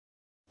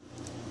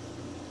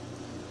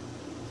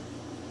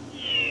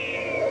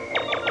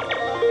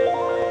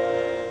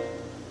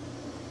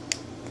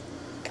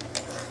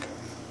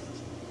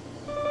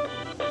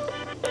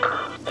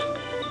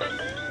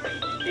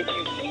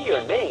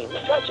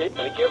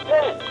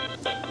pen.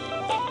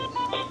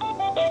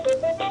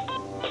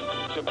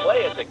 To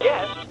play as a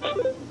guest,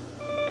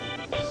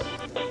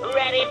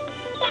 Ready?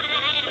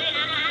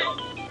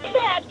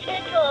 That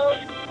tickles.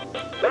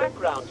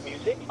 background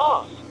music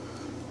off.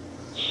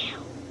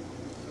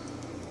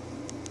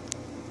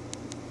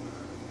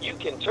 You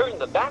can turn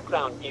the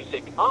background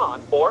music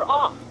on or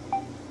off.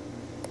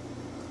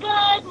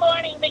 Good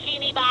morning,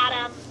 Bikini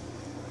Bottom.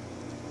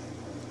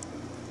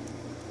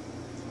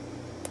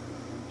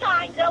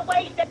 Time's a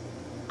waste.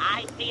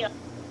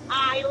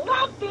 I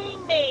love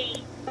being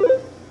me.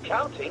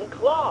 Counting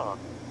claw.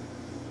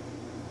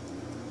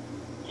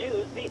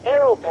 Use the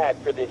arrow pad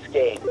for this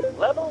game.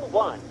 Level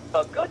 1,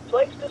 a good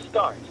place to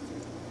start.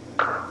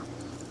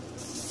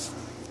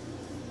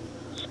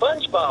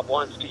 SpongeBob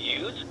wants to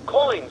use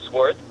coins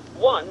worth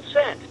 1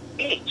 cent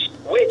each.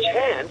 Which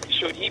hand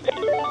should he pick?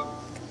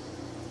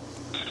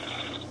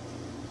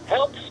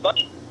 Help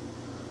Sponge.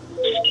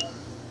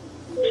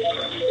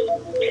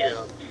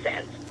 2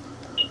 cents.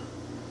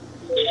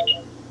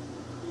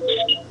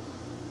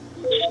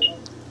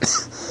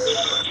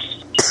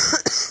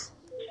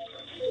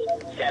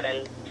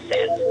 7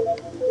 cents.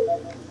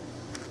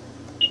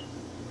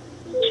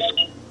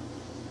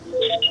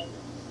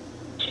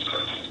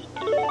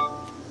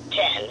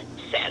 10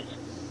 cents.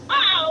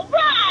 All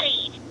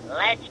right!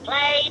 Let's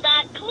play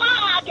the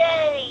claw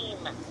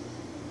game!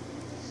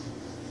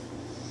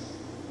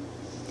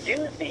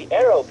 Use the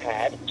arrow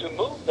pad to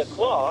move the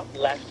claw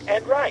left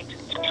and right.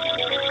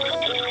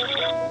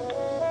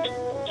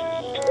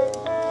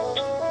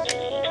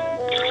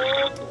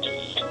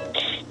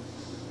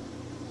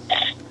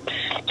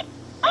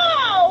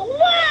 Oh,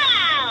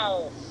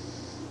 wow!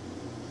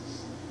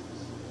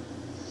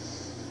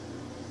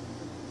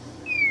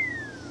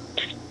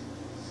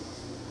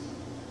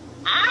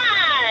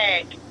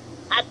 Arg!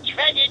 A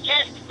treasure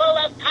chest full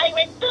of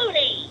pirate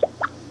booty!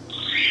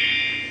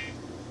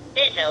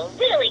 This'll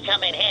really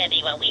come in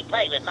handy when we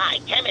play with my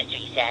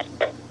chemistry set.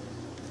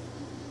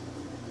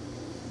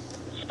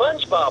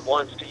 SpongeBob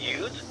wants to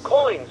use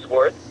coins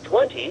worth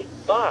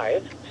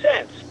 25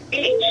 cents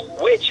each.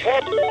 Which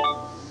hand?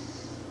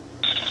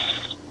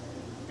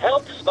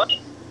 Help Sponge.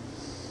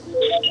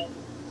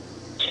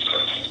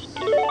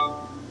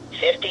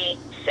 50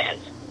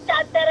 cents.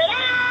 Da, da, da,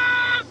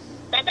 da!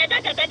 Da, da, da,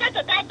 da, da,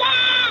 da, da,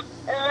 da!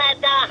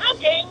 Let the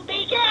hunting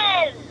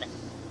begin!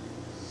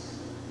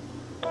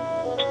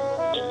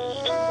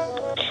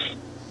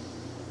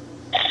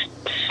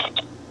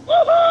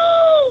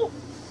 Woohoo!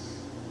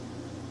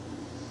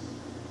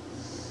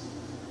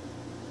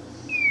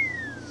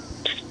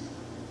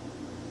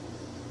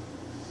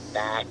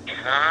 The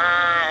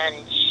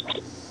conch.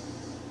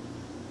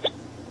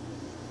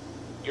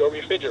 Your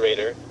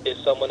refrigerator is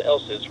someone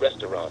else's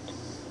restaurant.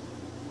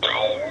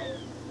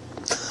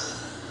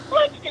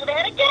 Let's do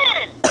that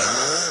again.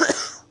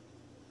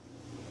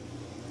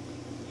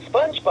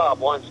 SpongeBob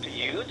wants to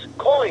use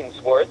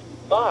coins worth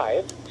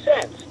 5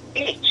 cents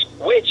each.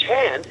 Which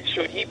hand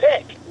should he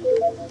pick?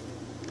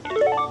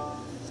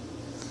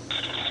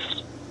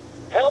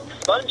 Help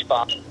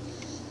SpongeBob.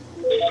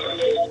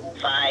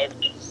 5.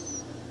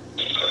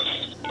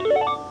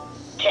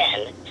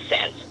 10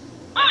 cents.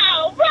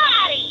 All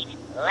right!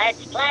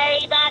 Let's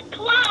play the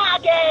claw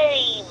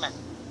game!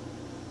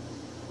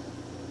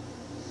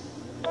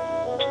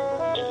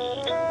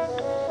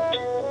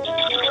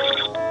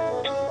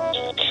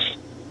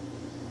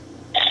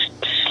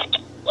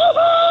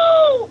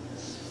 Woohoo!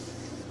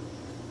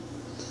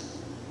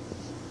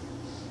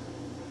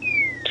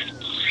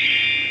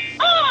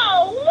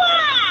 Oh,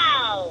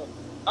 wow!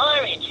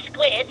 Orange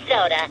squid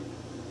soda.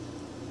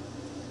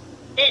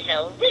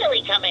 This'll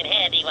really come in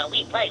handy when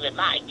we play with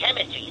my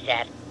chemistry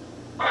set.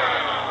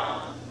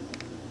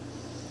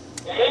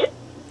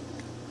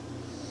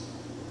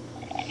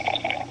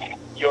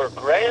 Your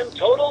grand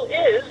total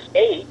is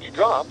 8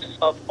 drops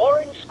of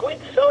orange squid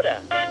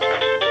soda.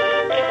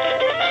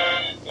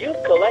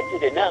 You've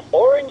collected enough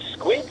orange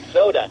squid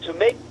soda to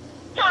make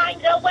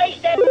Time's a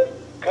wasted.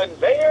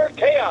 conveyor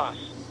chaos.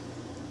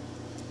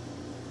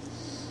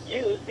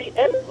 Use the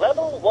end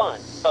level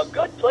 1, a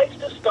good place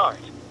to start.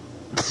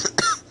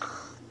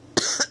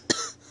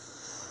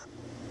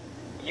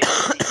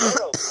 Use the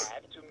arrow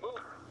pad to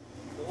move.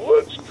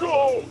 Let's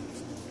go!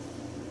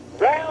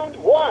 Round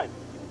 1.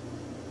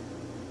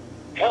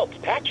 Help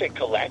Patrick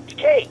collect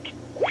cake.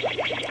 1,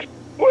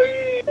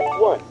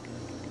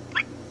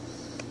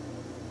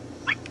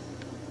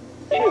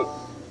 2,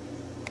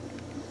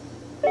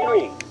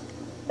 3,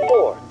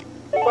 4,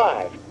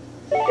 5,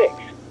 6,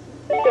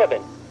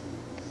 7,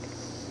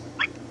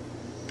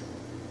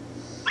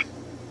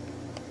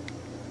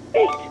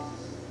 8,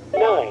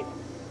 9,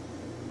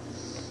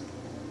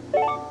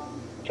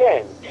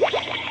 10.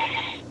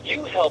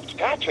 You helped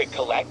Patrick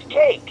collect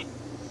cake.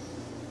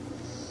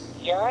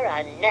 You're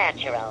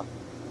unnatural.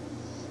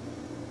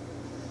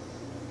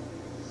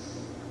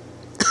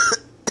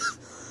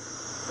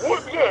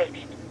 What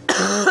next?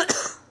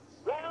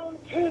 Round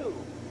 2.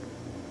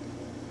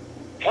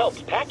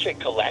 Help Patrick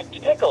collect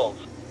pickles.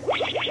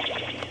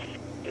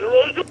 Here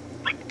I go.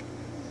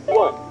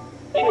 1,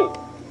 2,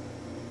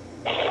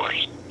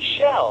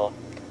 bell.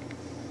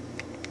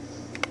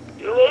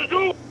 Here I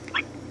go.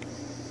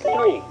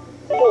 3,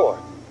 4,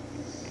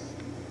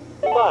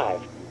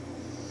 5,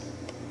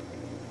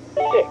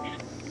 6,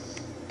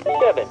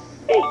 7,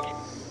 8,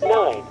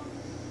 9,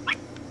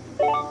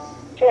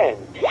 10.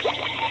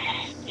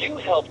 You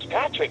helped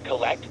Patrick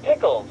collect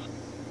pickles.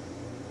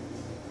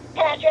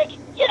 Patrick,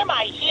 you're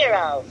my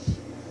hero.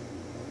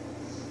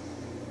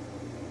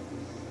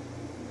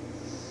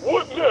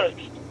 What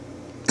next?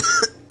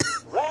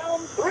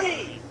 Round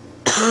 3.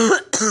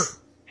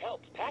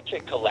 Help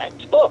Patrick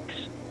collect books.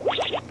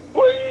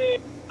 Whee!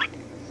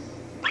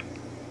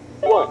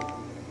 1,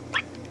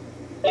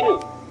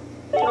 2,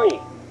 3,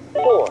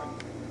 4,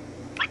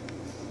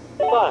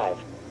 5,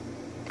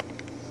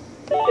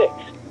 6,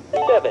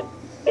 7,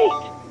 8,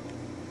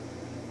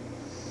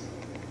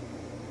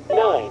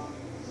 9,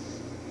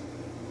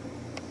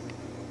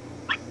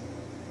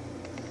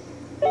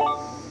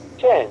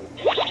 10.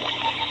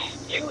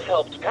 You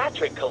helped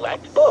Patrick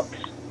collect books.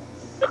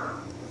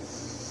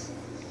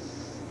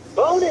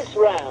 Bonus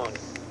round.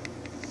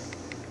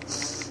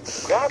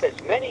 Grab as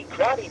many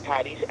Krabby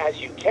Patties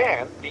as you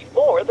can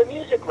before the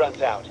music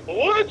runs out.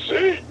 Let's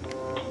see.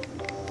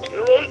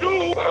 Here I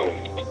go.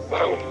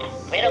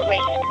 Little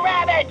race,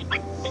 grab it.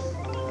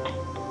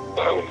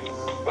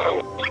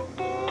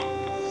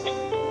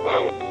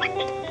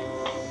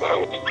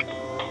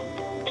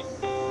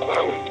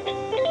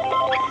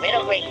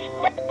 Little race.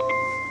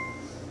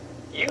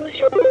 Use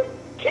your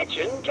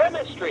kitchen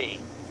chemistry.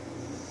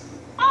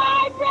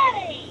 I'm ready.